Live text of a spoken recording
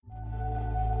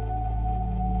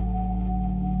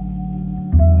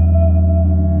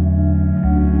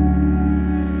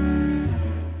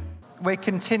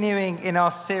continuing in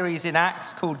our series in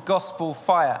Acts called Gospel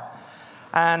Fire.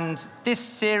 And this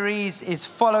series is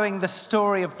following the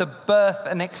story of the birth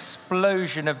and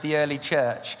explosion of the early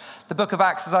church. The book of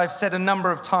Acts, as I've said a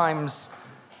number of times,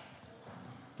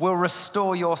 will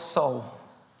restore your soul.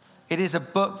 It is a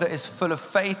book that is full of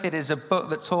faith. It is a book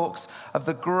that talks of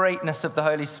the greatness of the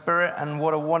Holy Spirit and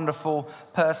what a wonderful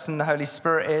person the Holy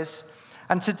Spirit is.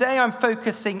 And today I'm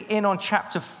focusing in on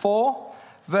chapter 4,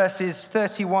 verses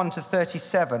 31 to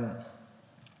 37.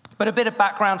 But a bit of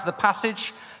background to the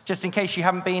passage, just in case you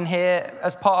haven't been here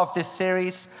as part of this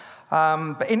series.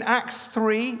 But in Acts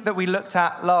 3 that we looked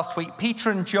at last week, Peter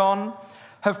and John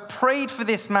have prayed for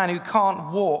this man who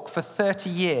can't walk for 30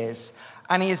 years,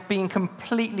 and he is being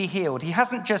completely healed. He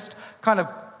hasn't just kind of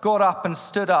got up and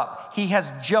stood up. He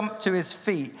has jumped to his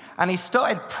feet, and he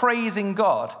started praising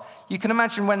God. You can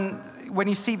imagine when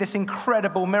you see this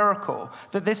incredible miracle,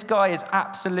 that this guy is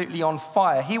absolutely on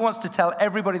fire. He wants to tell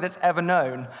everybody that's ever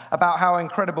known about how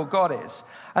incredible God is.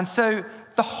 And so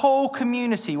the whole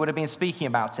community would have been speaking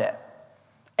about it.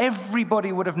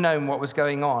 Everybody would have known what was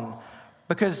going on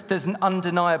because there's an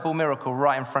undeniable miracle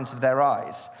right in front of their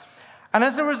eyes. And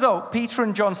as a result, Peter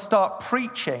and John start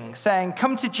preaching, saying,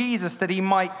 "Come to Jesus that he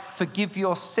might forgive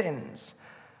your sins."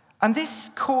 And this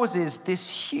causes this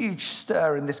huge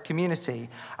stir in this community.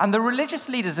 And the religious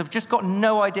leaders have just got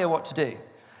no idea what to do.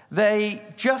 They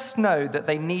just know that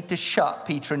they need to shut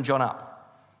Peter and John up.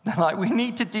 They're like, we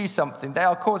need to do something. They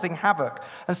are causing havoc.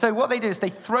 And so what they do is they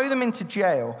throw them into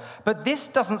jail. But this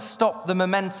doesn't stop the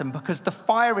momentum because the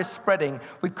fire is spreading.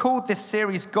 We called this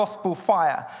series Gospel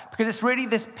Fire because it's really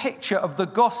this picture of the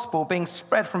gospel being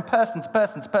spread from person to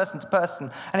person to person to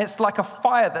person. And it's like a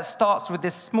fire that starts with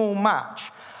this small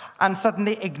match and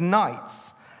suddenly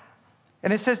ignites.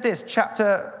 And it says this,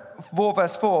 chapter 4,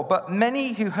 verse 4, "But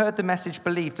many who heard the message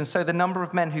believed, and so the number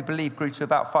of men who believed grew to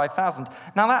about 5,000.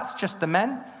 Now that's just the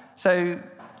men. So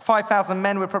 5,000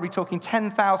 men, we're probably talking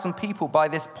 10,000 people by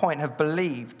this point have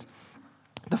believed.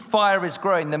 The fire is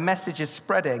growing, the message is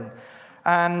spreading,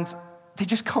 and they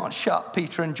just can't shut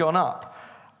Peter and John up.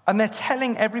 And they're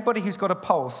telling everybody who's got a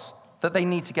pulse that they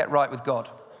need to get right with God.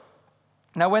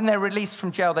 Now, when they're released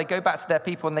from jail, they go back to their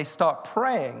people and they start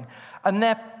praying. And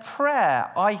their prayer,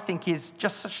 I think, is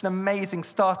just such an amazing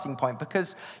starting point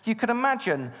because you could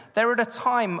imagine they're at a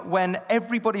time when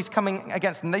everybody's coming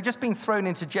against them. They've just been thrown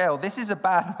into jail. This is a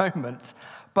bad moment.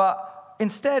 But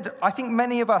instead, I think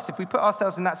many of us, if we put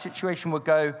ourselves in that situation, would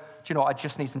go, do you know what? I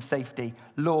just need some safety.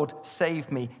 Lord,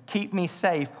 save me. Keep me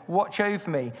safe. Watch over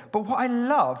me. But what I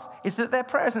love is that their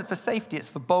prayer isn't for safety, it's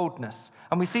for boldness.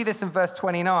 And we see this in verse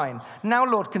 29. "Now,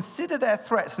 Lord, consider their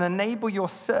threats and enable your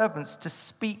servants to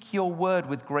speak your word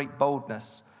with great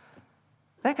boldness."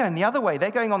 They're going the other way.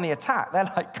 They're going on the attack.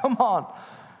 They're like, come on.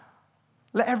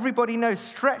 "Let everybody know.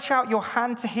 Stretch out your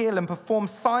hand to heal and perform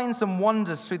signs and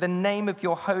wonders through the name of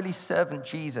your holy servant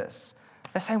Jesus."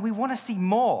 They're saying, we want to see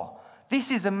more. This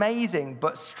is amazing,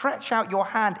 but stretch out your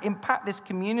hand, impact this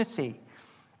community.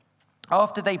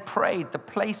 After they prayed, the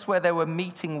place where they were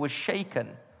meeting was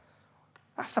shaken.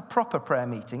 That's a proper prayer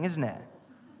meeting, isn't it?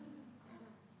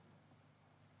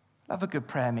 Love a good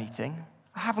prayer meeting.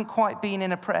 I haven't quite been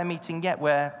in a prayer meeting yet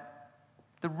where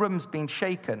the room's been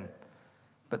shaken,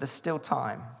 but there's still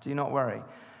time. Do not worry.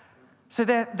 So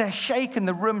they're shaken,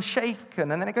 the room's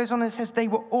shaken. And then it goes on and it says, they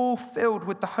were all filled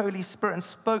with the Holy Spirit and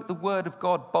spoke the word of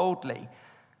God boldly.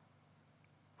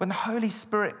 When the Holy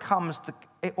Spirit comes,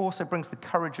 it also brings the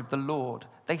courage of the Lord.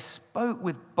 They spoke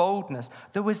with boldness.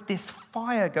 There was this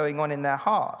fire going on in their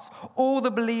hearts. All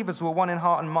the believers were one in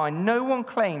heart and mind. No one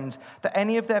claimed that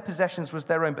any of their possessions was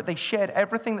their own, but they shared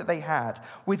everything that they had.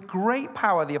 With great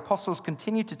power, the apostles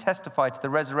continued to testify to the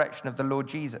resurrection of the Lord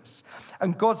Jesus.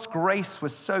 And God's grace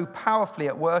was so powerfully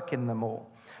at work in them all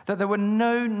that there were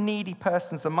no needy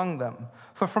persons among them.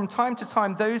 For from time to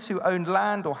time, those who owned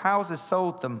land or houses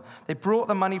sold them. They brought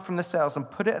the money from the sales and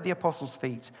put it at the apostles'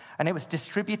 feet, and it was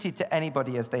distributed to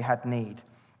anybody as they had need.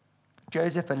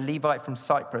 Joseph, a Levite from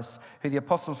Cyprus, who the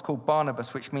apostles called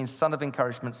Barnabas, which means son of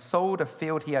encouragement, sold a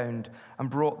field he owned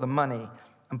and brought the money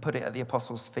and put it at the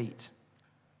apostles' feet.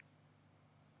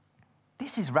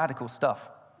 This is radical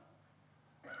stuff.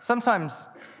 Sometimes,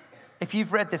 if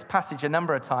you've read this passage a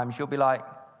number of times, you'll be like,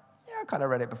 yeah, I kind of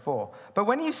read it before. But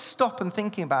when you stop and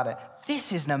thinking about it,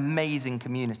 this is an amazing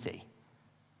community.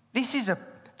 This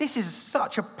is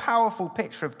such a powerful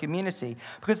picture of community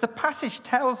because the passage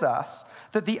tells us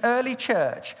that the early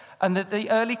church and that the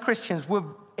early Christians were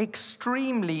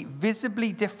extremely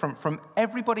visibly different from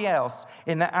everybody else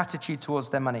in their attitude towards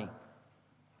their money.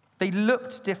 They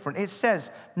looked different. It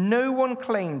says, no one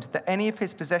claimed that any of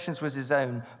his possessions was his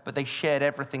own, but they shared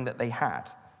everything that they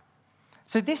had.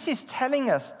 So this is telling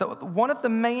us that one of the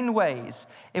main ways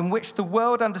in which the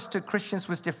world understood Christians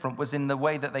was different was in the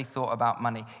way that they thought about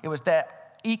money. It was their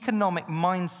economic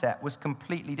mindset was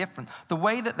completely different. The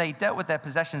way that they dealt with their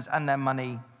possessions and their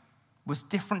money was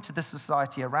different to the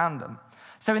society around them.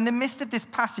 So in the midst of this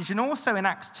passage, and also in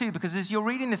Acts 2, because as you're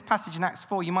reading this passage in Acts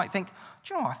 4, you might think, do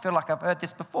you know what, I feel like I've heard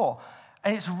this before.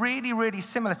 And it's really, really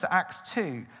similar to Acts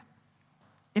 2.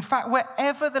 In fact,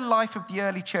 wherever the life of the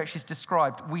early church is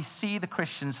described, we see the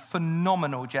Christians'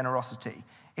 phenomenal generosity.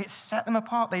 It set them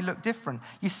apart. They look different.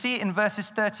 You see it in verses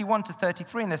 31 to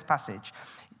 33 in this passage.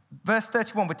 Verse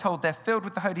 31, we're told they're filled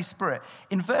with the Holy Spirit.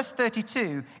 In verse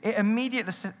 32, it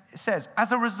immediately says,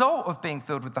 as a result of being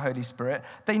filled with the Holy Spirit,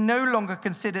 they no longer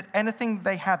considered anything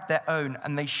they had their own,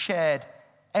 and they shared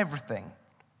everything.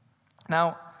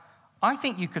 Now, I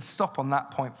think you could stop on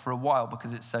that point for a while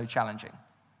because it's so challenging.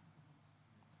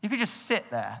 You could just sit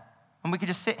there, and we could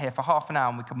just sit here for half an hour,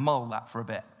 and we could mull that for a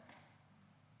bit.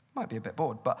 Might be a bit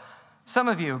bored, but some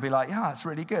of you will be like, yeah, that's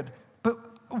really good. But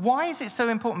why is it so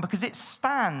important? Because it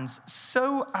stands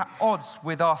so at odds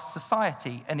with our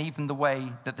society and even the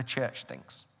way that the church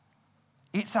thinks.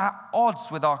 It's at odds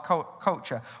with our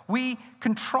culture. We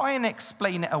can try and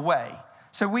explain it away.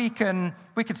 So we could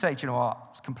say, do you know what,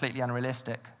 it's completely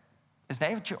unrealistic. Isn't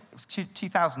it? It was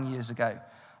 2,000 years ago.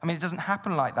 I mean, it doesn't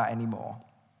happen like that anymore.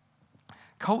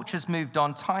 Culture's moved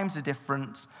on, times are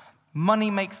different, money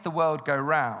makes the world go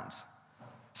round.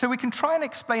 So we can try and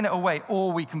explain it away,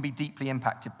 or we can be deeply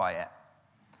impacted by it.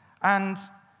 And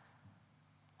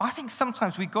I think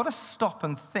sometimes we've got to stop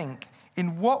and think,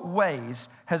 in what ways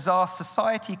has our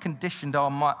society conditioned our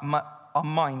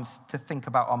minds to think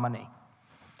about our money?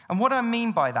 And what I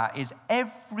mean by that is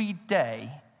every day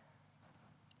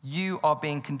you are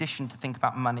being conditioned to think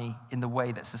about money in the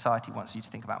way that society wants you to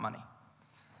think about money.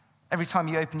 Every time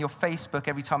you open your Facebook,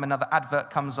 every time another advert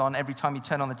comes on, every time you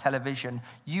turn on the television,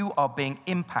 you are being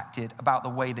impacted about the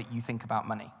way that you think about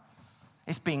money.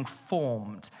 It's being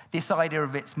formed. This idea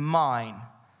of it's mine,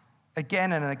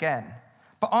 again and again.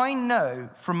 But I know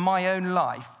from my own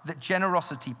life that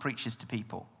generosity preaches to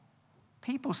people.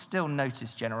 People still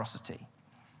notice generosity.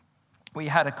 We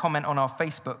had a comment on our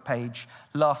Facebook page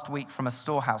last week from a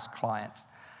Storehouse client.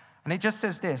 And it just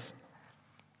says this: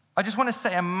 I just want to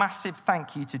say a massive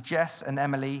thank you to Jess and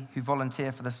Emily who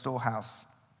volunteer for the Storehouse.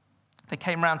 They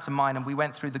came round to mine and we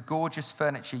went through the gorgeous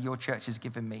furniture your church has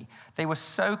given me. They were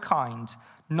so kind,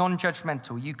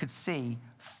 non-judgmental. You could see,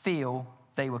 feel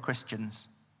they were Christians.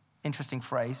 Interesting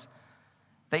phrase.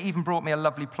 They even brought me a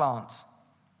lovely plant.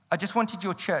 I just wanted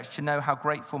your church to know how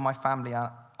grateful my family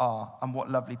are and what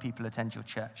lovely people attend your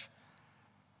church.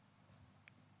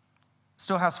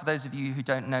 Storehouse, for those of you who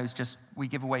don't know, is just we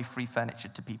give away free furniture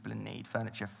to people in need,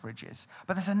 furniture, fridges.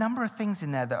 But there's a number of things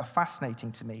in there that are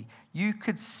fascinating to me. You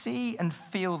could see and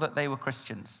feel that they were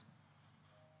Christians.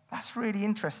 That's really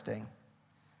interesting.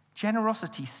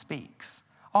 Generosity speaks.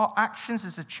 Our actions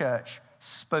as a church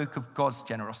spoke of God's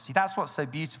generosity. That's what's so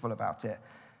beautiful about it.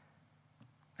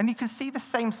 And you can see the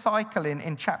same cycle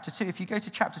in chapter 2. If you go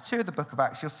to chapter 2 of the book of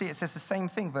Acts, you'll see it says the same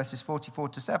thing, verses 44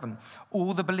 to 7.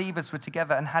 All the believers were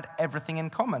together and had everything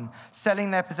in common. Selling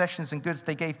their possessions and goods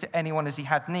they gave to anyone as he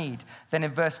had need. Then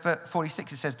in verse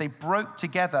 46 it says they broke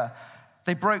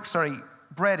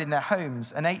bread in their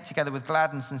homes and ate together with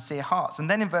glad and sincere hearts. And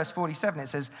then in verse 47 it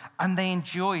says, and they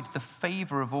enjoyed the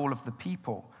favor of all of the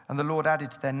people. And the Lord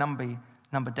added to their number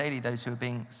daily those who were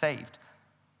being saved.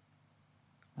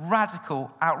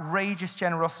 Radical, outrageous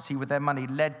generosity with their money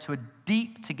led to a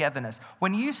deep togetherness.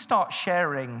 When you start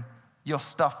sharing your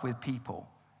stuff with people,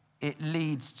 it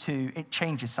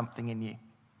changes something in you.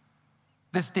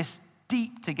 There's this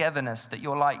deep togetherness that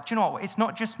you're like, do you know what? It's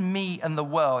not just me and the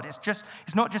world.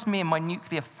 It's not just me and my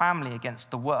nuclear family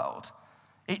against the world.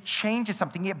 It changes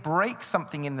something. It breaks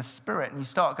something in the spirit, and you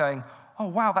start going, oh,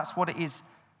 wow, that's what it is.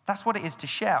 That's what it is to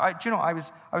share. Do you know, I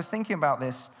was thinking about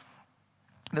this.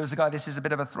 There was a guy, this is a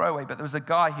bit of a throwaway, but there was a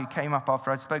guy who came up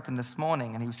after I'd spoken this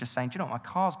morning, and he was just saying, do you know what,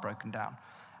 my car's broken down.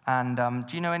 And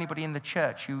do you know anybody in the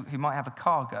church who might have a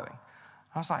car going?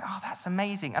 And I was like, oh, that's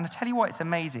amazing. And I tell you why it's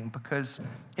amazing, because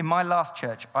in my last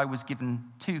church, I was given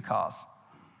 2 cars,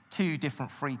 2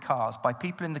 different free cars by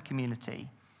people in the community.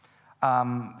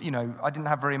 I didn't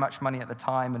have very much money at the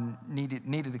time and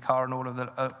needed a car and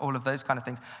all of those kind of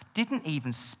things. Didn't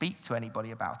even speak to anybody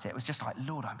about it. It was just like,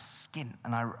 Lord, I'm skint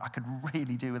and I could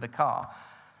really do with a car.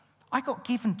 I got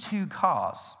given 2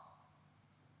 cars.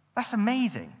 That's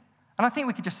amazing. And I think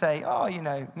we could just say, oh,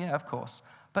 yeah, of course.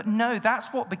 But no, that's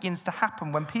what begins to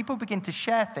happen when people begin to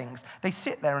share things. They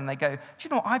sit there and they go, do you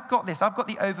know what? I've got this. I've got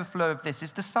the overflow of this.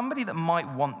 Is there somebody that might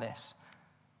want this?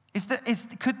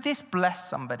 Could this bless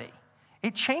somebody?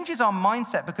 It changes our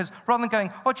mindset because rather than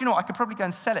going, oh, do you know what, I could probably go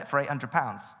and sell it for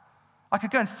 £800. I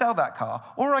could go and sell that car.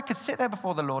 Or I could sit there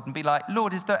before the Lord and be like,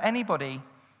 Lord, is there anybody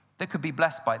that could be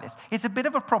blessed by this? It's a bit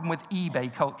of a problem with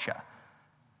eBay culture.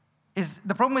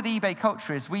 The problem with eBay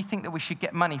culture is we think that we should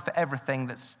get money for everything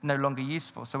that's no longer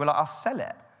useful. So we're like, I'll sell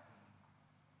it.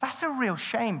 That's a real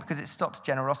shame because it stops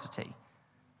generosity.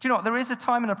 Do you know what? There is a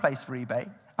time and a place for eBay.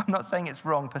 I'm not saying it's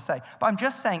wrong per se, but I'm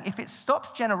just saying if it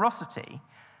stops generosity,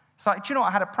 it's like, do you know what?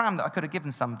 I had a pram that I could have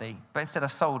given somebody, but instead I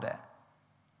sold it.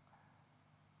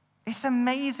 It's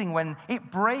amazing when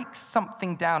it breaks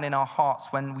something down in our hearts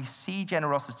when we see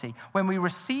generosity, when we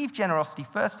receive generosity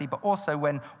firstly, but also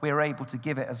when we're able to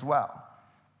give it as well.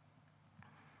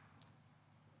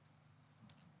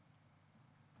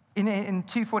 In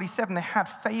 247, they had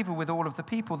favor with all of the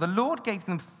people. The Lord gave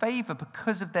them favor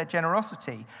because of their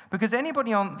generosity. Because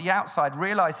anybody on the outside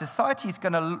realized society is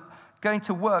going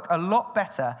to work a lot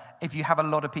better if you have a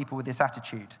lot of people with this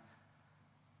attitude.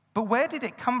 But where did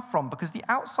it come from? Because the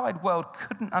outside world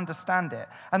couldn't understand it.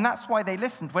 And that's why they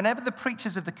listened. Whenever the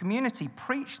preachers of the community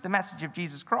preached the message of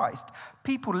Jesus Christ,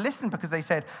 people listened because they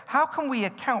said, how can we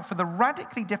account for the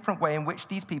radically different way in which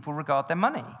these people regard their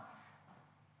money?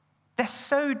 They're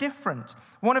so different.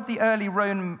 One of the early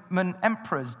Roman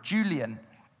emperors, Julian,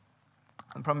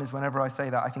 the problem is whenever I say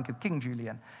that, I think of King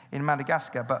Julian in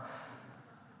Madagascar, but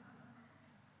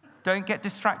don't get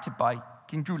distracted by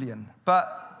King Julian.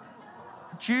 But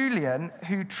Julian,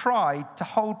 who tried to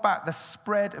hold back the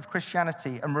spread of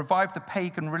Christianity and revive the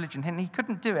pagan religion, and he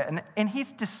couldn't do it. And in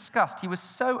his disgust, he was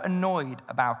so annoyed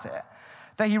about it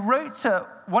that he wrote to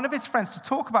one of his friends to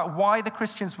talk about why the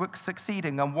Christians were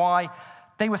succeeding and why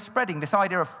they were spreading this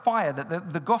idea of fire,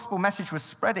 that the gospel message was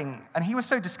spreading. And he was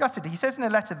so disgusted. He says in a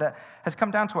letter that has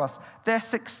come down to us, their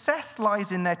success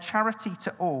lies in their charity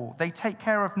to all. They take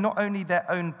care of not only their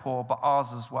own poor, but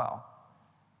ours as well.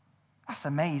 That's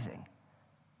amazing.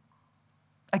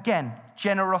 Again,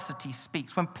 generosity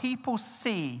speaks. When people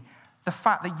see the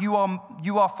fact that you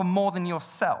are for more than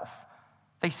yourself,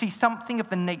 they see something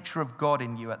of the nature of God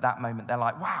in you at that moment. They're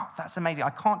like, wow, that's amazing. I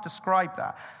can't describe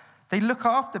that. They look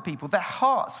after people. Their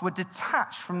hearts were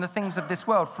detached from the things of this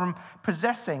world, from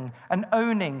possessing and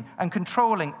owning and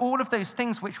controlling, all of those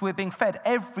things which we're being fed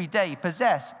every day: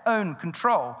 possess, own,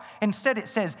 control. Instead, it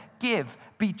says, give,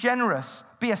 be generous,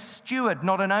 be a steward,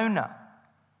 not an owner.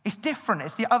 It's different.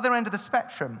 It's the other end of the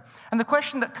spectrum. And the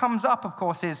question that comes up, of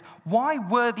course, is why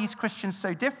were these Christians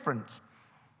so different?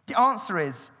 The answer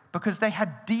is because they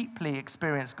had deeply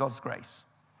experienced God's grace.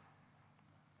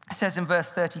 It says in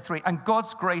verse 33, and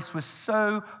God's grace was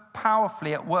so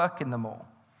powerfully at work in them all.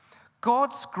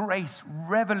 God's grace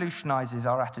revolutionizes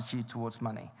our attitude towards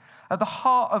money. At the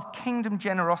heart of kingdom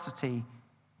generosity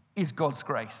is God's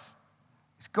grace.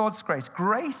 It's God's grace.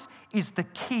 Grace is the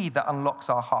key that unlocks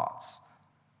our hearts.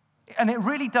 And it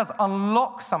really does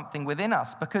unlock something within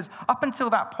us, because up until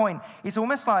that point, it's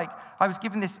almost like I was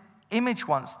given this image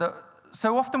once that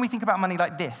so often we think about money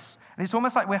like this, and it's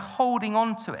almost like we're holding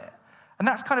on to it. And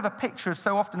that's kind of a picture of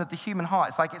so often of the human heart.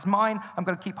 It's like, it's mine, I'm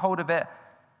going to keep hold of it.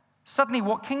 Suddenly,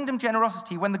 what kingdom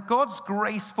generosity, when the God's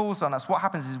grace falls on us, what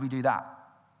happens is we do that.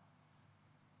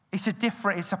 It's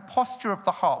a posture of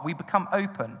the heart. We become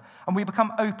open, and we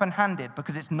become open-handed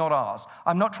because it's not ours.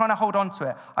 I'm not trying to hold on to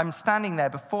it. I'm standing there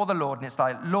before the Lord, and it's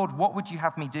like, Lord, what would you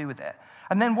have me do with it?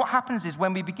 And then what happens is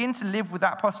when we begin to live with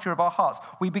that posture of our hearts,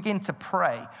 we begin to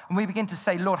pray, and we begin to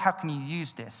say, Lord, how can you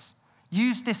use this?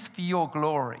 Use this for your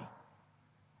glory.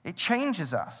 It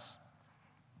changes us.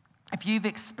 If you've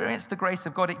experienced the grace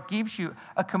of God, it gives you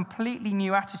a completely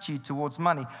new attitude towards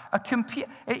money.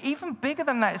 Even bigger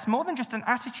than that, it's more than just an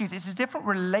attitude. It's a different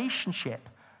relationship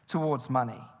towards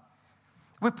money.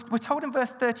 We're told in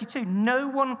verse 32, no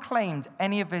one claimed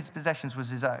any of his possessions was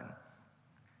his own.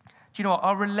 Do you know what?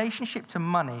 Our relationship to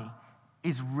money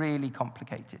is really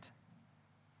complicated.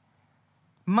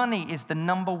 Money is the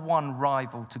number one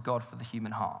rival to God for the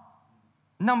human heart.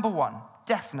 Number one,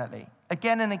 definitely.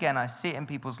 Again and again, I see it in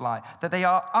people's life, that they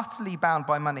are utterly bound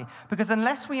by money. Because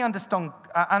unless we understand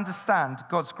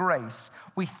God's grace,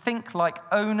 we think like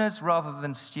owners rather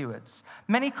than stewards.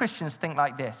 Many Christians think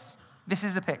like this. This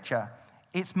is a picture.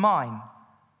 It's mine.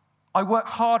 I work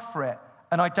hard for it,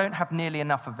 and I don't have nearly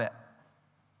enough of it.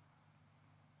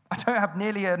 I don't have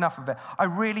nearly enough of it. I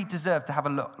really deserve to have a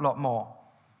lot more.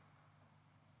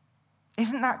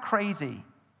 Isn't that crazy?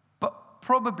 But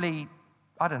probably,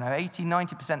 80,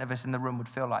 90% of us in the room would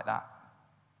feel like that.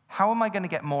 How am I going to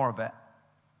get more of it?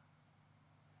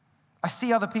 I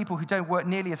see other people who don't work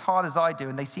nearly as hard as I do,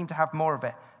 and they seem to have more of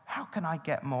it. How can I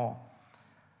get more?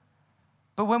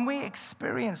 But when we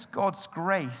experience God's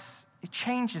grace, it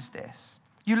changes this.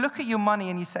 You look at your money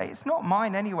and you say, it's not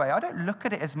mine anyway. I don't look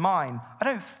at it as mine. I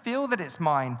don't feel that it's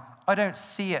mine. I don't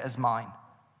see it as mine.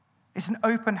 It's an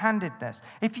open-handedness.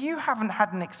 If you haven't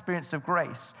had an experience of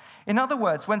grace, in other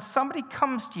words, when somebody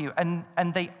comes to you and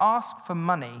they ask for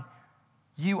money,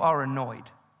 you are annoyed.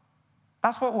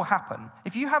 That's what will happen.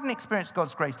 If you haven't experienced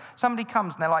God's grace, somebody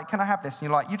comes and they're like, can I have this? And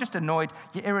you're like, you're just annoyed,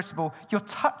 you're irritable, you're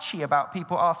touchy about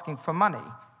people asking for money.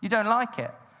 You don't like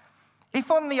it. If,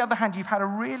 on the other hand, you've had a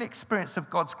real experience of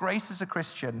God's grace as a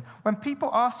Christian, when people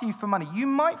ask you for money, you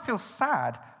might feel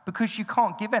sad because you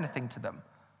can't give anything to them.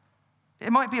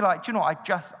 It might be like, do you know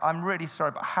what, I'm really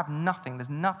sorry, but I have nothing. There's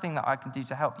nothing that I can do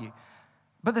to help you.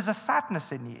 But there's a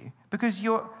sadness in you because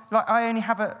you're like, I only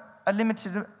have a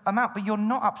limited amount, but you're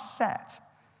not upset.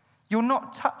 You're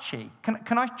not touchy.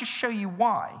 Can I just show you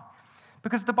why?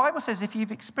 Because the Bible says if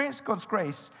you've experienced God's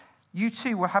grace, you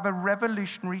too will have a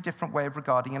revolutionary different way of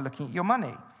regarding and looking at your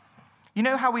money. You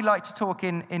know how we like to talk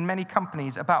in many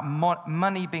companies about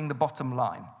money being the bottom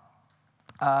line?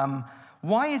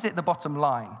 Why is it the bottom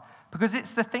line? Because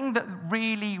it's the thing that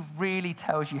really, really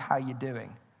tells you how you're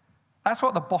doing. That's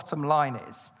what the bottom line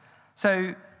is.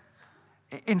 So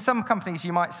in some companies,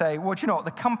 you might say, well, do you know what?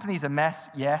 The company's a mess.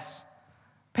 Yes.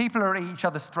 People are at each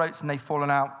other's throats and they've fallen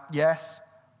out. Yes.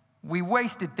 We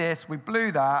wasted this. We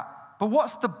blew that. But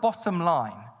what's the bottom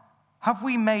line? Have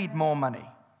we made more money?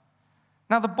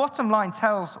 Now, the bottom line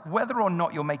tells whether or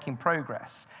not you're making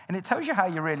progress, and it tells you how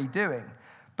you're really doing.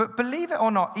 But believe it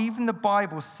or not, even the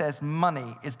Bible says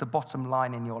money is the bottom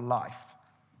line in your life.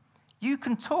 You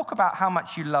can talk about how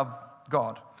much you love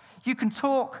God. You can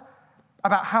talk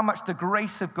about how much the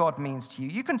grace of God means to you.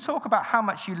 You can talk about how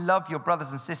much you love your brothers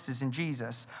and sisters in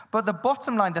Jesus. But the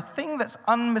bottom line, the thing that's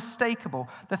unmistakable,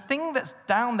 the thing that's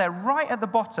down there right at the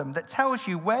bottom that tells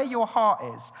you where your heart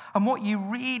is and what you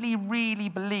really, really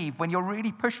believe when you're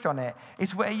really pushed on it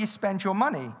is where you spend your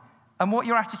money and what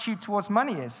your attitude towards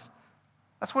money is.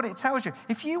 That's what it tells you.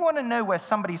 If you want to know where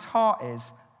somebody's heart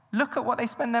is, look at what they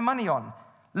spend their money on.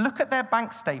 Look at their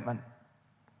bank statement.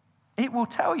 It will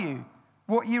tell you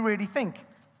what you really think.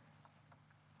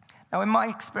 Now, in my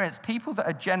experience, people that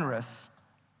are generous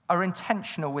are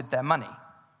intentional with their money.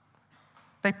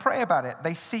 They pray about it.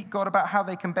 They seek God about how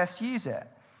they can best use it.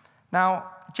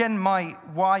 Now, Jen, my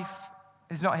wife,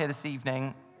 is not here this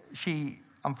evening. She,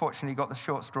 unfortunately, got the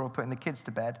short straw of putting the kids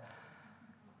to bed.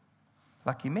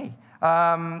 Lucky me.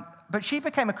 But she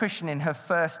became a Christian in her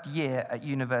first year at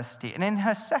university. And in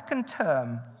her second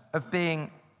term of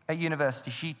being at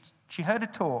university, she heard a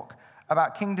talk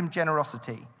about kingdom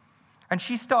generosity. And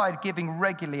she started giving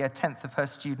regularly 1/10 of her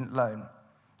student loan.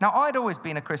 Now, I'd always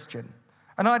been a Christian,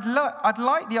 and I'd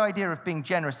like the idea of being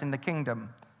generous in the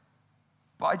kingdom,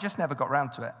 but I just never got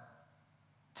round to it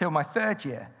till my third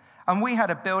year. And we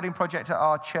had a building project at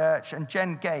our church, and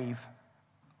Jen gave.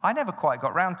 I never quite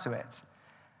got round to it.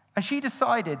 And she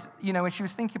decided, when she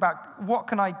was thinking about what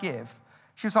can I give,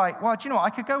 she was like, well, do you know what? I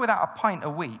could go without a pint a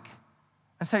week.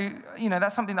 And so,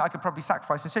 that's something that I could probably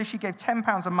sacrifice. And so she gave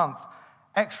 £10 a month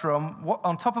extra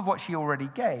on top of what she already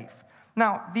gave.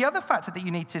 Now, the other factor that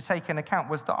you need to take into account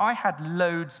was that I had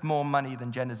loads more money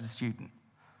than Jen as a student.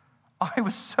 I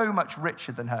was so much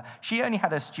richer than her. She only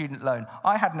had her student loan.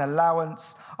 I had an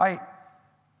allowance. I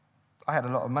had a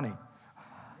lot of money.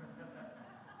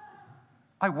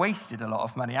 I wasted a lot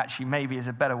of money, actually, maybe is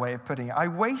a better way of putting it. I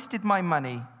wasted my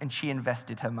money, and she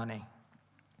invested her money.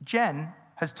 Jen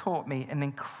has taught me an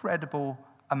incredible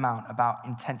amount about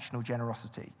intentional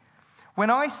generosity. When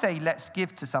I say, let's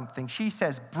give to something, she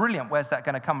says, brilliant, where's that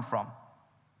going to come from?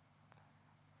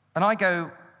 And I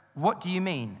go, what do you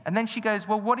mean? And then she goes,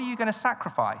 well, what are you going to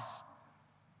sacrifice?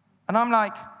 And I'm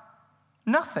like,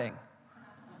 nothing.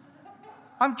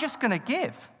 I'm just going to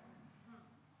give.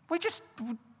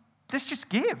 Let's just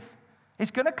give.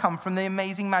 It's going to come from the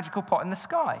amazing magical pot in the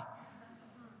sky.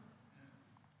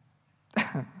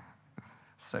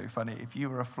 So funny. If you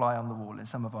were a fly on the wall in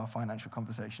some of our financial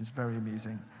conversations, very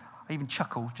amusing. I even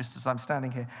chuckle just as I'm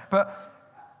standing here. But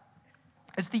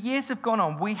as the years have gone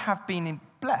on, we have been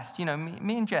blessed.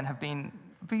 Me and Jen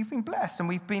we've been blessed, and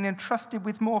we've been entrusted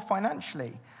with more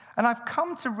financially. And I've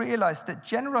come to realize that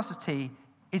generosity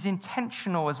is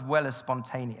intentional as well as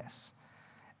spontaneous.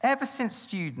 Ever since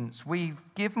students, we've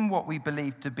given what we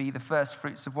believe to be the first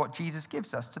fruits of what Jesus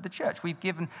gives us to the church. We've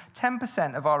given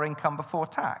 10% of our income before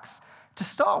tax. To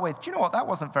start with, do you know what? That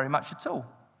wasn't very much at all,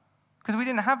 because we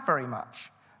didn't have very much.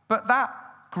 But that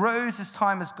grows as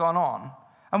time has gone on,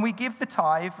 and we give the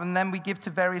tithe, and then we give to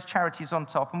various charities on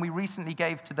top, and we recently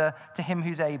gave to Him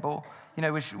Who's Able,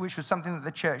 which was something that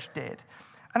the church did.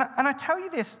 And I tell you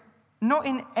this, not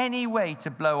in any way to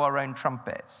blow our own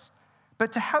trumpets,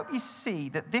 but to help you see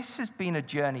that this has been a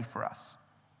journey for us.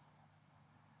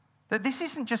 That this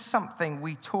isn't just something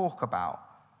we talk about,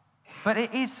 but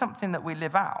it is something that we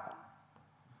live out.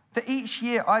 That each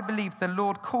year, I believe the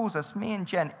Lord calls us, me and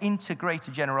Jen, into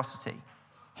greater generosity.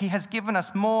 He has given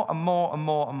us more and more and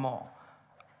more and more.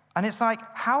 And it's like,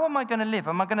 how am I going to live?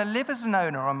 Am I going to live as an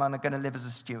owner, or am I going to live as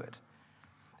a steward?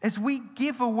 As we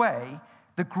give away,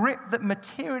 the grip that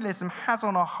materialism has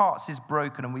on our hearts is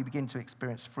broken, and we begin to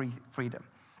experience freedom.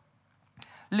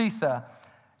 Luther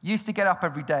used to get up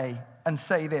every day and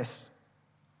say this: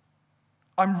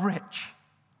 I'm rich.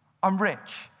 I'm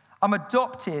rich. I'm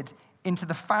adopted into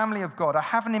the family of God. I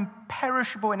have an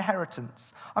imperishable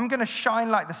inheritance. I'm going to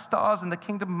shine like the stars in the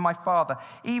kingdom of my Father.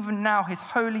 Even now, his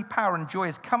holy power and joy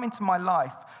has come into my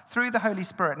life through the Holy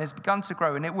Spirit and has begun to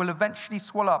grow, and it will eventually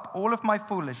swallow up all of my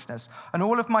foolishness and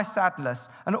all of my sadness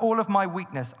and all of my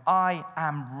weakness. I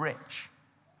am rich.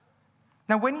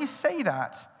 Now, when you say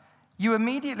that, you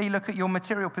immediately look at your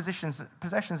material possessions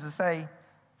and say,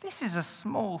 this is a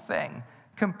small thing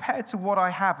compared to what I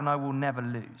have and I will never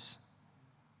lose.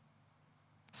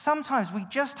 Sometimes we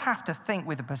just have to think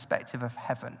with a perspective of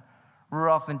heaven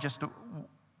rather than just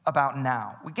about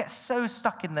now. We get so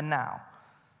stuck in the now.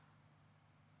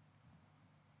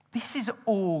 This is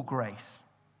all grace.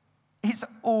 It's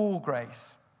all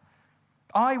grace.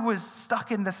 I was stuck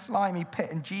in the slimy pit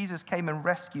and Jesus came and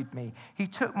rescued me. He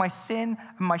took my sin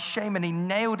and my shame and he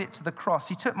nailed it to the cross.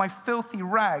 He took my filthy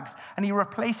rags and he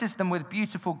replaces them with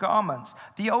beautiful garments.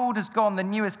 The old is gone, the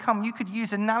new has come. You could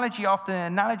use analogy after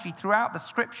analogy throughout the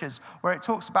scriptures where it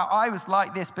talks about I was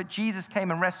like this, but Jesus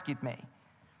came and rescued me.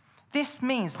 This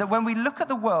means that when we look at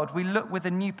the world, we look with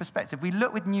a new perspective. We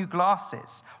look with new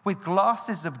glasses, with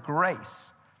glasses of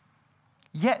grace.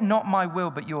 Yet not my will,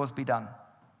 but yours be done.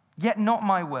 Yet not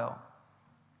my will.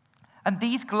 And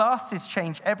these glasses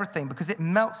change everything because it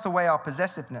melts away our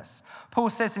possessiveness. Paul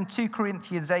says in 2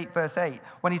 Corinthians 8, verse 8,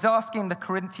 when he's asking the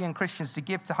Corinthian Christians to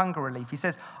give to hunger relief, he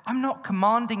says, I'm not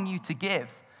commanding you to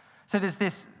give. So there's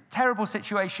this terrible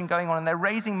situation going on, and they're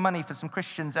raising money for some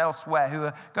Christians elsewhere who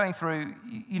are going through,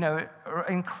 an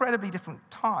incredibly different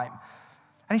time.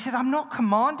 And he says, I'm not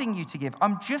commanding you to give.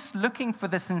 I'm just looking for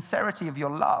the sincerity of your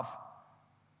love.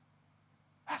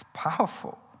 That's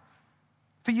powerful.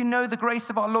 For you know the grace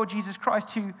of our Lord Jesus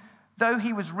Christ, who, though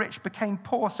he was rich, became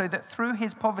poor, so that through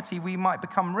his poverty we might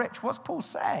become rich. What's Paul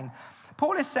saying?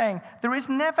 Paul is saying there is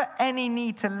never any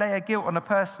need to lay a guilt on a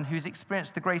person who's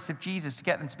experienced the grace of Jesus to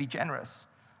get them to be generous.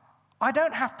 I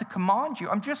don't have to command you.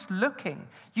 I'm just looking.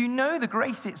 You know the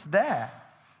grace, it's there.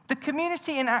 The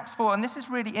community in Acts 4, and this is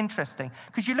really interesting,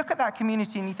 because you look at that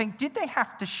community and you think, did they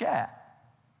have to share?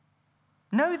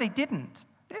 No, they didn't.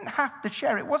 They didn't have to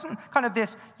share. It wasn't kind of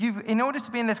this, in order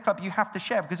to be in this club, you have to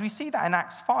share, because we see that in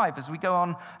Acts 5 as we go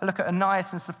on and look at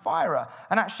Ananias and Sapphira.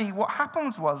 And actually what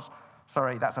happens was,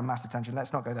 sorry, that's a massive tangent,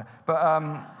 let's not go there.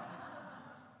 But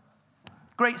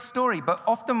great story, but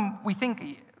often we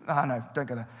think, no, don't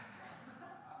go there.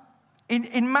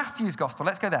 In Matthew's gospel,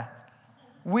 let's go there.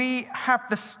 We have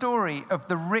the story of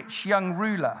the rich young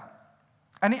ruler.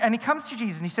 And he comes to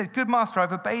Jesus and he says, good master,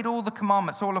 I've obeyed all the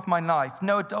commandments all of my life.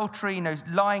 No adultery, no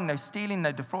lying, no stealing,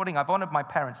 no defrauding. I've honored my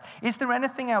parents. Is there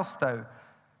anything else, though,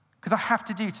 because I have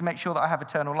to do to make sure that I have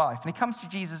eternal life? And he comes to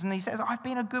Jesus and he says, I've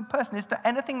been a good person. Is there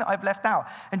anything that I've left out?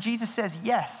 And Jesus says,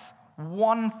 yes,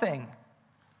 one thing.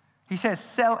 He says,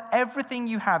 sell everything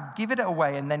you have, give it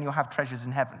away, and then you'll have treasures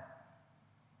in heaven.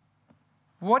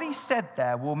 What he said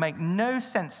there will make no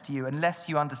sense to you unless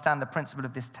you understand the principle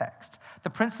of this text, the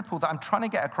principle that I'm trying to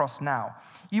get across now.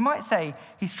 You might say,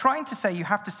 he's trying to say you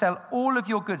have to sell all of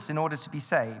your goods in order to be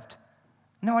saved.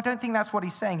 No, I don't think that's what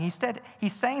he's saying. Instead,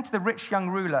 he's saying to the rich young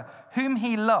ruler, whom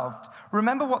he loved,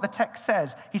 remember what the text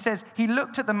says. He says, he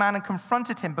looked at the man and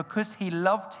confronted him because he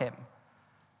loved him.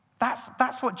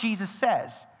 That's what Jesus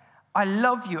says. I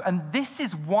love you, and this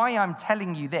is why I'm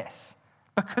telling you this,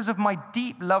 because of my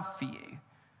deep love for you.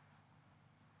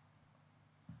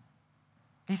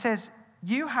 He says,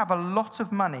 you have a lot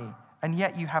of money, and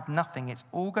yet you have nothing. It's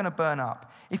all going to burn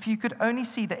up. If you could only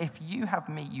see that if you have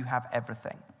me, you have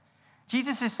everything.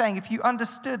 Jesus is saying, if you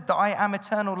understood that I am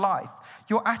eternal life,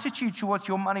 your attitude towards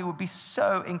your money would be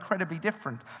so incredibly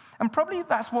different. And probably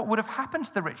that's what would have happened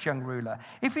to the rich young ruler.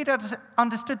 If he'd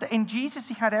understood that in Jesus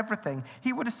he had everything,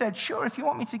 he would have said, sure, if you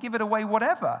want me to give it away,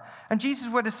 whatever. And Jesus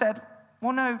would have said,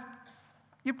 well, no,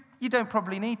 you don't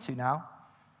probably need to now.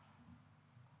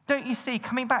 Don't you see,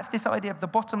 coming back to this idea of the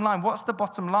bottom line, what's the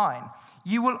bottom line?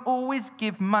 You will always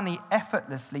give money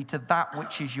effortlessly to that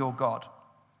which is your God.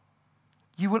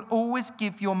 You will always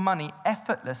give your money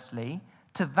effortlessly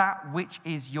to that which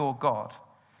is your God.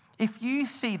 If you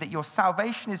see that your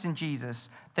salvation is in Jesus,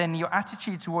 then your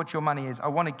attitude towards your money is, I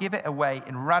want to give it away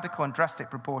in radical and drastic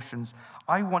proportions.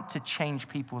 I want to change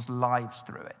people's lives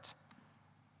through it.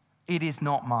 It is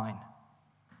not mine.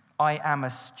 I am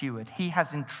a steward. He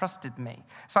has entrusted me.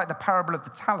 It's like the parable of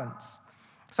the talents.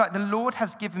 It's like the Lord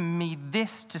has given me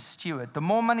this to steward. The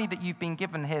more money that you've been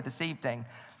given here this evening,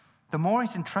 the more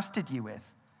he's entrusted you with.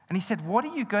 And he said, what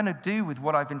are you going to do with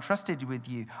what I've entrusted with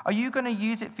you? Are you going to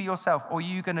use it for yourself, or are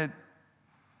you going to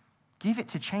give it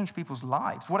to change people's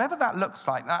lives? Whatever that looks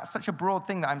like, that's such a broad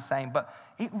thing that I'm saying, but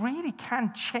it really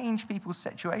can change people's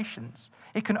situations.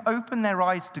 It can open their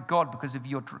eyes to God because of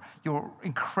your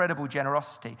incredible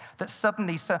generosity. That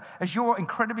suddenly, so as you're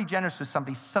incredibly generous with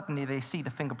somebody, suddenly they see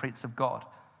the fingerprints of God.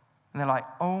 And they're like,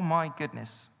 oh my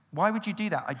goodness, why would you do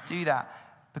that? I do that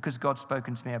because God's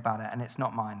spoken to me about it, and it's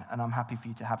not mine, and I'm happy for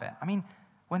you to have it. I mean,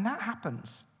 when that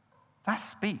happens, that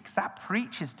speaks, that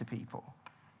preaches to people.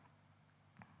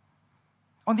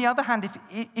 On the other hand,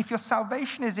 if your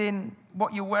salvation is in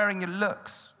what you're wearing, your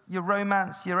looks, your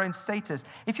romance, your own status,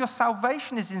 if your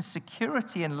salvation is in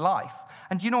security in life,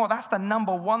 and you know what, that's the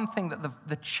number one thing that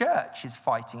the church is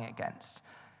fighting against.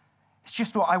 It's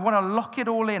just what I want to lock it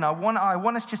all in. I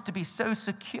want us just to be so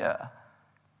secure.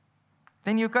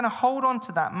 Then you're going to hold on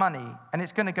to that money, and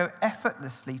it's going to go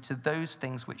effortlessly to those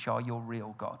things which are your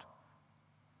real God.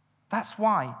 That's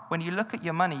why when you look at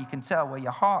your money, you can tell where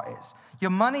your heart is. Your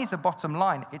money is a bottom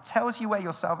line. It tells you where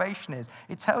your salvation is.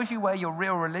 It tells you where your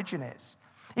real religion is.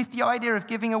 If the idea of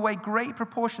giving away great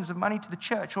proportions of money to the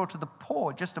church or to the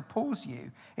poor just appalls you,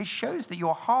 it shows that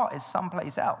your heart is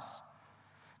someplace else.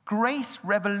 Grace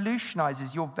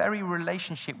revolutionizes your very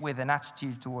relationship with and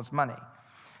attitude towards money.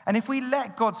 And if we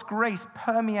let God's grace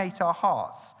permeate our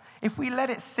hearts, if we let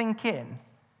it sink in,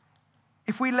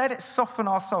 if we let it soften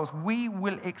our souls, we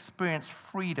will experience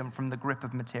freedom from the grip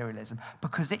of materialism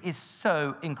because it is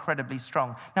so incredibly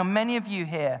strong. Now, many of you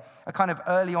here are kind of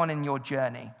early on in your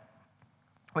journey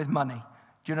with money.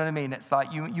 Do you know what I mean? It's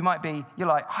like you might be, you're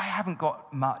like, I haven't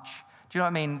got much. Do you know what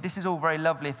I mean? This is all very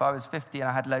lovely if I was 50 and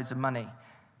I had loads of money.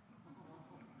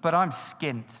 But I'm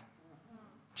skint.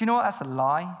 Do you know what? That's a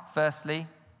lie, firstly.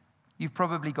 You've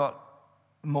probably got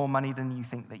more money than you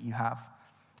think that you have.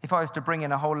 If I was to bring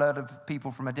in a whole load of people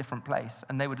from a different place,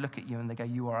 and they would look at you and they go,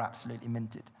 you are absolutely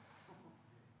minted.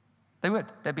 They would.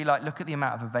 They'd be like, look at the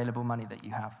amount of available money that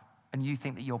you have. And you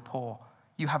think that you're poor.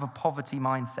 You have a poverty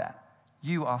mindset.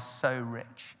 You are so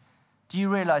rich. Do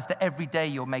you realize that every day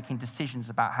you're making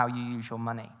decisions about how you use your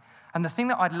money? And the thing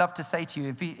that I'd love to say to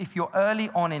you, if you're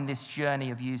early on in this journey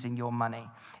of using your money,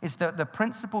 is that the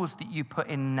principles that you put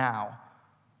in now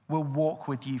will walk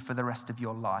with you for the rest of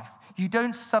your life. You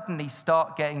don't suddenly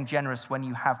start getting generous when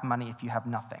you have money if you have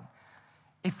nothing.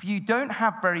 If you don't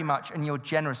have very much and you're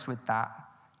generous with that,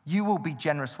 you will be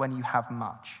generous when you have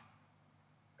much.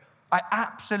 I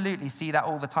absolutely see that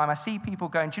all the time. I see people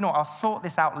going, do you know what, I'll sort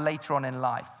this out later on in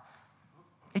life.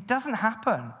 It doesn't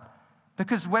happen.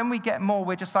 Because when we get more,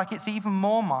 we're just like, it's even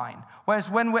more mine.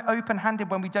 Whereas when we're open-handed,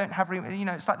 when we don't have,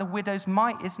 it's like the widow's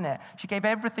mite, isn't it? She gave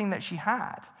everything that she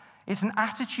had. It's an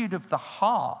attitude of the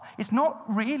heart. It's not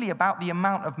really about the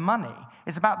amount of money.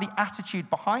 It's about the attitude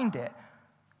behind it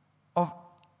of,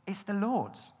 it's the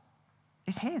Lord's.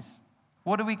 It's his.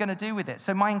 What are we going to do with it?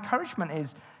 So my encouragement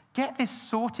is, get this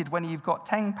sorted when you've got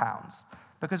 £10,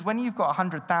 because when you've got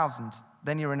 100,000,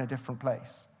 then you're in a different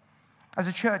place. As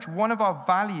a church, one of our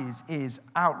values is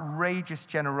outrageous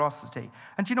generosity.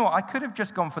 And do you know what? I could have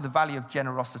just gone for the value of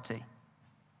generosity,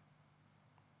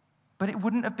 but it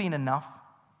wouldn't have been enough.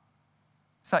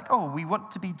 It's like, oh, we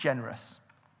want to be generous.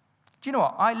 Do you know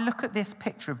what? I look at this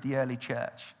picture of the early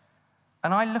church,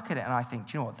 and I look at it and I think,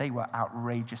 do you know what? They were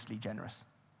outrageously generous.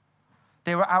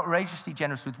 They were outrageously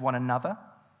generous with one another.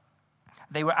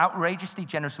 They were outrageously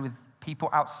generous with people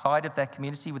outside of their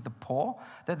community, with the poor,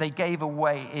 that they gave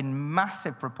away in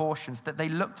massive proportions, that they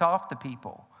looked after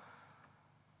people.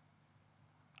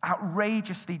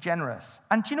 Outrageously generous.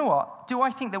 And do you know what? Do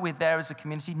I think that we're there as a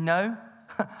community? No,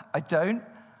 I don't.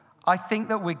 I think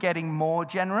that we're getting more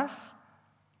generous.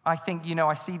 I think,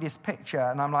 I see this picture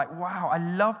and I'm like, wow, I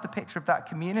love the picture of that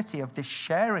community, of this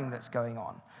sharing that's going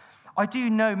on. I do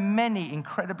know many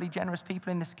incredibly generous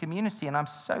people in this community, and I'm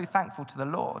so thankful to the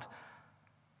Lord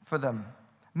for them.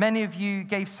 Many of you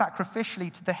gave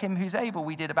sacrificially to the Him Who's Able.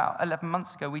 We did about 11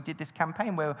 months ago, we did this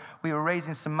campaign where we were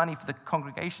raising some money for the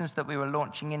congregations that we were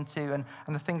launching into and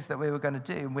the things that we were going to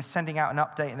do. And we're sending out an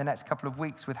update in the next couple of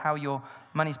weeks with how your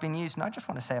money's been used. And I just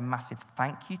want to say a massive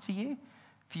thank you to you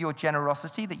for your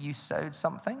generosity, that you sowed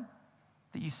something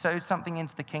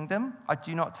into the kingdom. I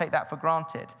do not take that for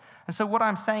granted. And so what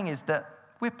I'm saying is that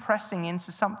we're pressing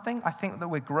into something. I think that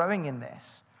we're growing in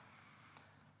this.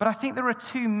 But I think there are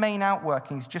two main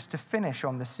outworkings just to finish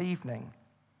on this evening.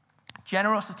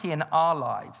 Generosity in our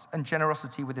lives and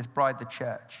generosity with his bride, the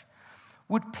church.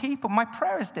 My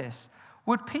prayer is this,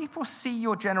 would people see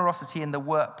your generosity in the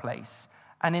workplace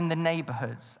and in the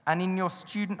neighborhoods and in your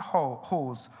student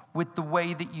halls with the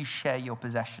way that you share your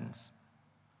possessions?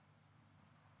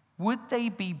 Would they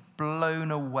be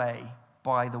blown away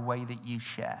by the way that you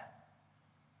share?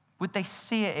 Would they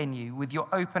see it in you with your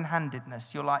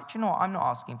open-handedness? You're like, do you know what? I'm not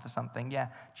asking for something. Yeah,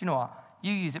 do you know what?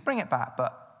 You use it. Bring it back,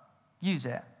 but use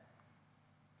it.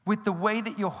 With the way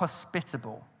that you're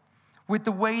hospitable, with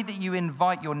the way that you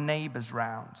invite your neighbors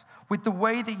round, with the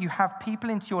way that you have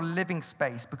people into your living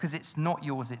space because it's not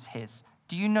yours, it's his.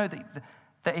 Do you know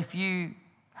that if you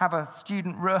have a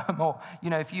student room or,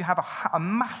 if you have a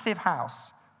massive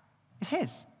house, it's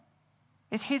his.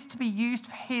 It's his to be used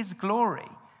for his glory.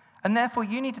 And therefore,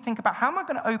 you need to think about, how am I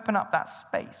going to open up that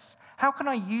space? How can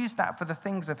I use that for the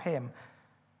things of him?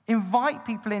 Invite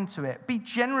people into it. Be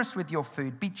generous with your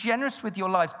food. Be generous with your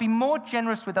lives. Be more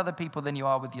generous with other people than you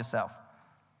are with yourself.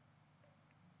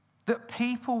 That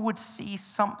people would see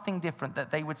something different,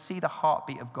 that they would see the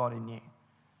heartbeat of God in you.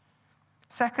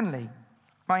 Secondly,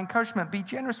 my encouragement, be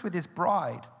generous with his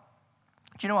bride.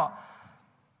 Do you know what?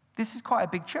 This is quite a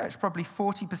big church. Probably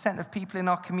 40% of people in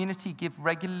our community give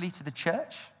regularly to the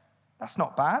church. That's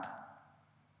not bad.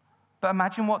 But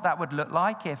imagine what that would look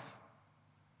like if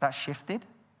that shifted.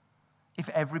 If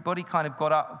everybody kind of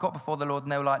got before the Lord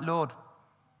and they were like, Lord,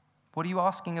 what are you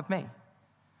asking of me?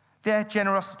 Their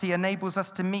generosity enables us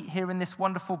to meet here in this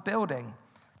wonderful building,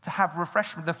 to have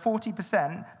refreshment. The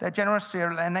 40%, their generosity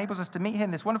enables us to meet here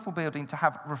in this wonderful building to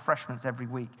have refreshments every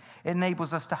week. It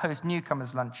enables us to host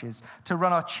newcomers' lunches, to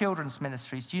run our children's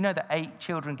ministries. Do you know that 8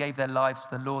 children gave their lives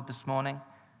to the Lord this morning?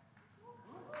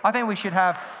 I think we should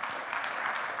have...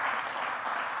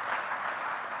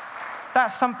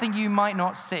 That's something you might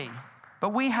not see.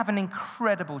 But we have an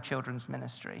incredible children's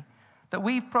ministry that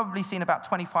we've probably seen about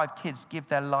 25 kids give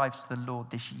their lives to the Lord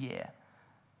this year.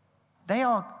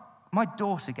 My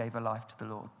daughter gave her life to the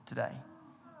Lord today.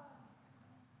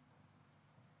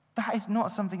 That is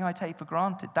not something I take for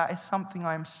granted. That is something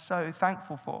I am so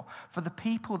thankful for the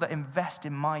people that invest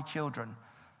in my children.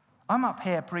 I'm up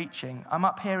here preaching, I'm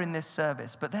up here in this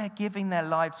service, but they're giving their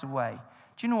lives away.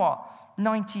 Do you know what?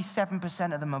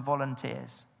 97% of them are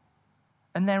volunteers.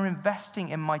 And they're investing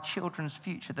in my children's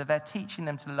future, that they're teaching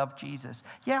them to love Jesus.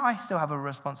 Yeah, I still have a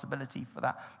responsibility for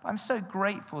that. But I'm so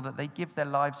grateful that they give their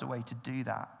lives away to do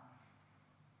that.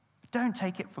 Don't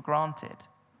take it for granted.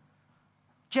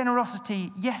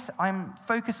 Generosity, yes, I'm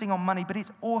focusing on money, but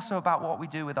it's also about what we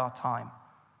do with our time.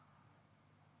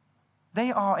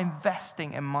 They are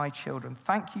investing in my children.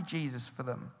 Thank you, Jesus, for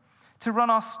them. To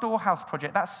run our Storehouse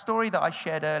project, that story that I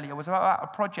shared earlier was about a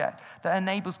project that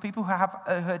enables people who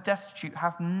are destitute,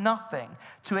 have nothing,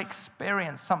 to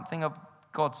experience something of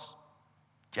God's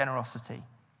generosity.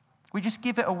 We just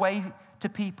give it away to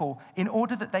people in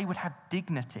order that they would have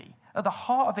dignity. At the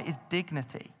heart of it is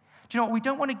dignity. Do you know what? We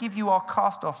don't want to give you our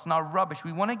cast-offs and our rubbish.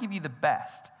 We want to give you the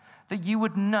best. That you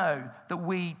would know that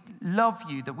we love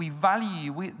you, that we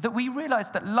value you, that we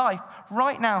realize that life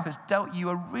right now has dealt you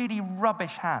a really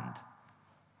rubbish hand.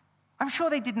 I'm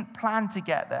sure they didn't plan to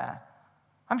get there.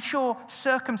 I'm sure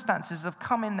circumstances have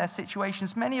come in their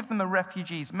situations. Many of them are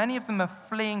refugees. Many of them are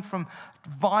fleeing from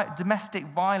domestic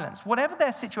violence. Whatever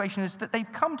their situation is, that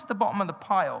they've come to the bottom of the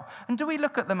pile. And do we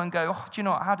look at them and go, oh, do you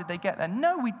know what? How did they get there?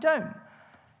 No, we don't.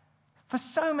 For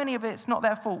so many of it, it's not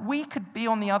their fault. We could be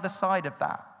on the other side of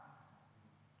that.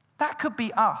 That could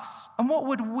be us. And what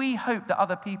would we hope that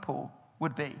other people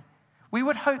would be? We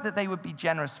would hope that they would be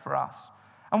generous for us.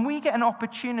 And we get an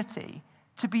opportunity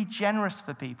to be generous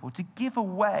for people, to give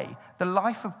away the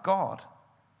life of God.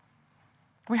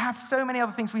 We have so many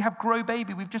other things. We have Grow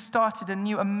Baby. We've just started a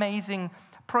new amazing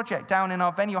project down in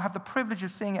our venue. I have the privilege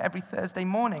of seeing it every Thursday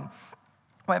morning,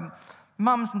 where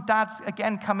mums and dads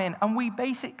again come in, and we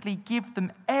basically give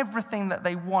them everything that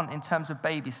they want in terms of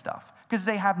baby stuff, because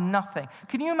they have nothing.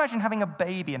 Can you imagine having a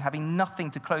baby and having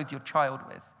nothing to clothe your child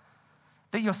with?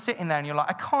 That you're sitting there and you're like,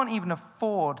 I can't even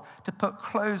afford to put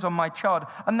clothes on my child.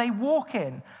 And they walk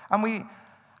in and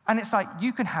it's like,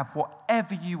 you can have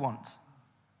whatever you want.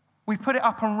 We put it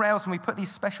up on rails and we put these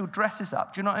special dresses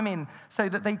up, do you know what I mean? So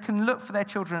that they can look for their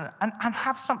children and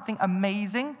have something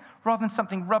amazing rather than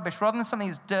something rubbish, rather than something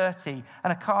that's dirty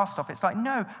and a cast off. It's like,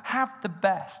 no, have the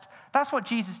best. That's what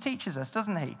Jesus teaches us,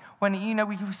 doesn't he? When,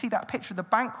 we see that picture of the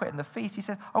banquet and the feast, he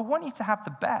says, I want you to have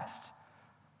the best.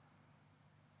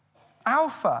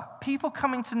 Alpha, people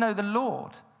coming to know the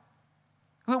Lord.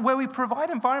 Where we provide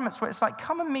environments where it's like,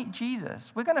 come and meet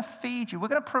Jesus. We're going to feed you. We're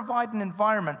going to provide an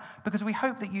environment because we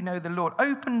hope that you know the Lord.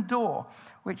 Open Door,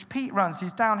 which Pete runs,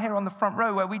 who's down here on the front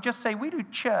row, where we just say we do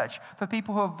church for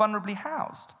people who are vulnerably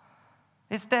housed.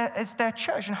 It's their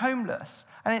church and homeless,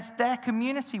 and it's their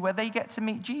community where they get to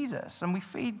meet Jesus. And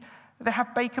they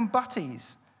have bacon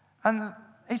butties, and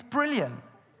it's brilliant.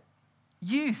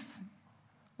 Youth.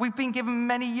 We've been given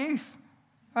many youth.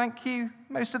 Thank you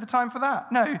most of the time for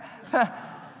that. No.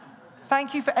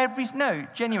 Thank you for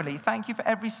genuinely, thank you for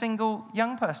every single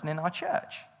young person in our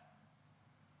church.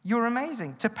 You're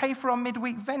amazing. To pay for our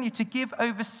midweek venue, to give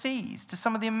overseas to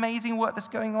some of the amazing work that's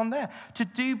going on there, to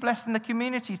do bless in the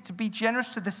communities, to be generous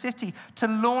to the city, to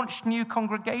launch new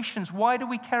congregations. Why do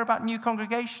we care about new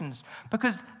congregations?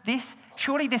 Because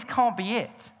surely this can't be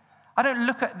it. I don't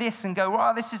look at this and go,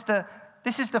 wow, this is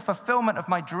the fulfillment of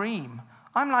my dream.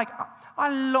 I'm like, I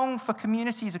long for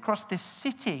communities across this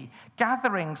city,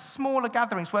 smaller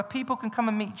gatherings where people can come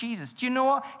and meet Jesus. Do you know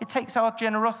what? It takes our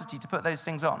generosity to put those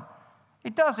things on.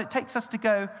 It does. It takes us to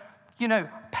go,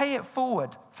 pay it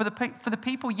forward for the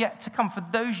people yet to come, for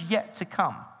those yet to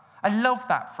come. I love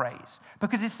that phrase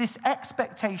because it's this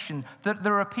expectation that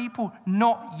there are people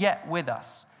not yet with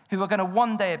us who are going to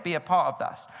one day be a part of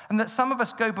us. And that some of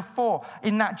us go before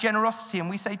in that generosity and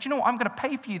we say, do you know what, I'm going to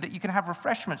pay for you that you can have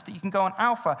refreshments, that you can go on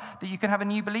Alpha, that you can have a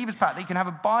new believers pack, that you can have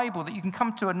a Bible, that you can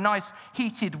come to a nice,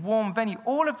 heated, warm venue.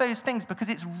 All of those things because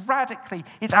it's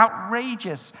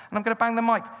outrageous. And I'm going to bang the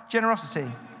mic,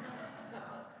 generosity.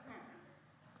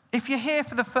 If you're here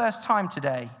for the first time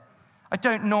today, I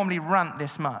don't normally rant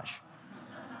this much.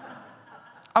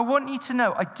 I want you to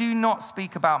know I do not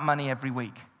speak about money every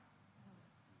week.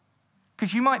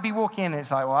 Because you might be walking in and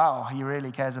it's like, wow, he really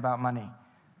cares about money.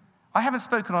 I haven't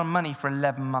spoken on money for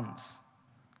 11 months.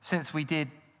 Since we did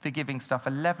the giving stuff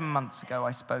 11 months ago,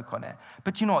 I spoke on it.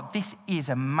 But you know what? This is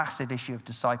a massive issue of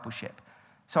discipleship.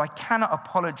 So I cannot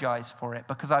apologize for it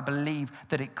because I believe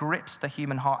that it grips the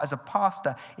human heart. As a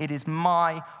pastor, it is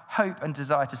my hope and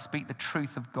desire to speak the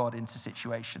truth of God into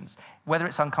situations, whether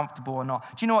it's uncomfortable or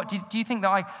not. Do you know what? Do you think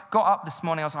that I got up this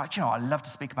morning, I was like, do you know what? I love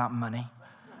to speak about money.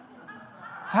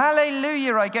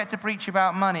 Hallelujah, I get to preach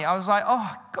about money. I was like,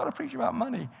 oh, I've got to preach about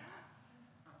money.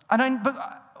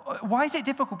 But why is it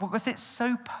difficult? Because it's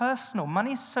so personal.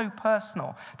 Money is so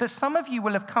personal that some of you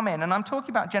will have come in, and I'm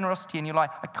talking about generosity, and you're like,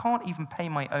 I can't even pay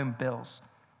my own bills.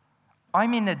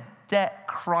 I'm in a debt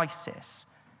crisis.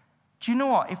 Do you know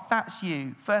what? If that's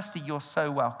you, firstly, you're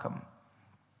so welcome.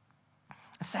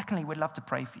 And secondly, we'd love to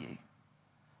pray for you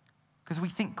because we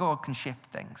think God can shift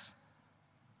things.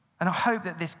 And I hope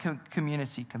that this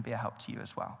community can be a help to you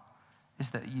as well,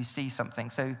 is that you see something.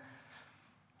 So, do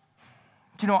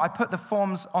you know what? I put the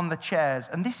forms on the chairs,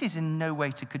 and this is in no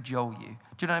way to cajole you.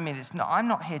 Do you know what I mean? I'm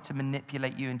not here to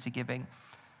manipulate you into giving.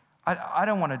 I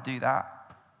don't want to do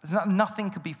that. Nothing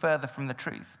could be further from the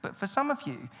truth. But for some of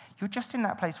you, you're just in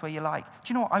that place where you're like,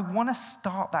 do you know what? I want to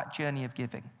start that journey of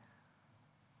giving.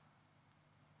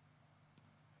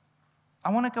 I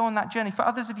want to go on that journey. For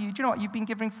others of you, do you know what? You've been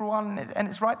giving for a while, and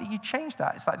it's right that you change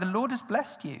that. It's like the Lord has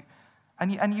blessed you,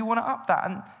 and you want to up that.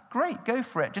 And great, go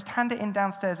for it. Just hand it in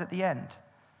downstairs at the end.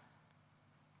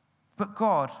 But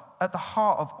God, at the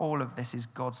heart of all of this is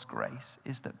God's grace,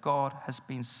 is that God has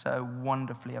been so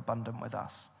wonderfully abundant with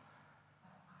us.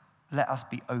 Let us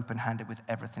be open-handed with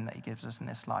everything that he gives us in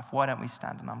this life. Why don't we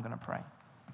stand and I'm going to pray.